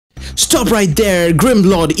Stop right there,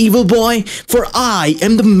 Grimlord Evil Boy, for I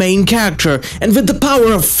am the main character, and with the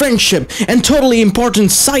power of friendship and totally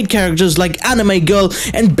important side characters like Anime Girl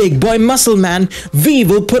and Big Boy Muscle Man, we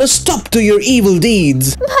will put a stop to your evil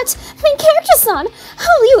deeds. But, main character-san,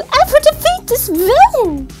 how will you ever defeat this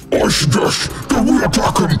villain? I suggest that we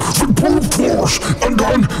attack him with brute force, and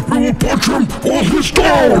then we will punch him while he's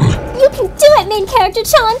down! You can do it, main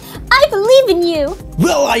character-chan! I believe in you!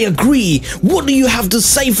 Well, I agree. What do you have to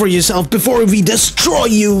say for yourself before we destroy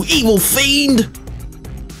you, evil fiend?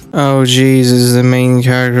 Oh Jesus, the main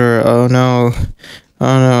character. Oh no.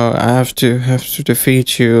 Oh no, I have to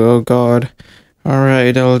defeat you. Oh god.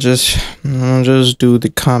 Alright, I'll just do the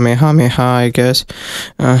Kamehameha, I guess.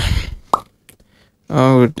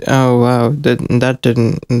 Oh wow, that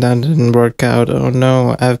didn't work out. Oh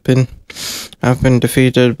no, I've been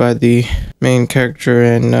defeated by the main character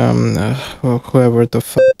and whoever the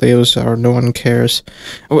fuck those are. No one cares.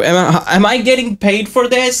 Oh, am I getting paid for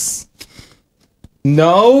this?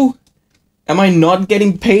 No? Am I not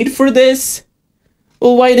getting paid for this?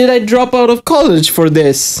 Well, why did I drop out of college for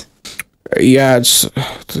this? Yeah, it's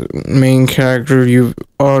the main character.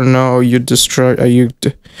 Oh no, you destroyed. You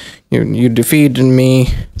defeated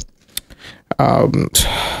me.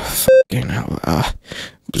 Fucking hell.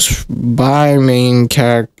 Bye, main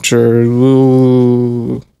character.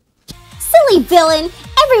 Ooh. Silly villain!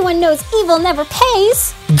 Everyone knows evil never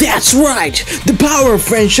pays! That's right! The power of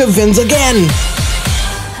friendship wins again!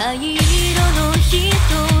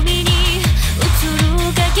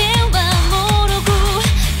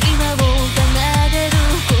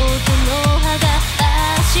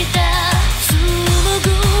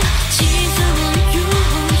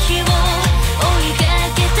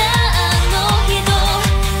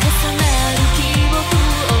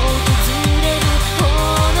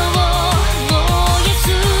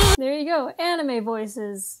 There you go, anime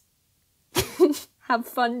voices. Have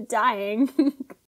fun dying.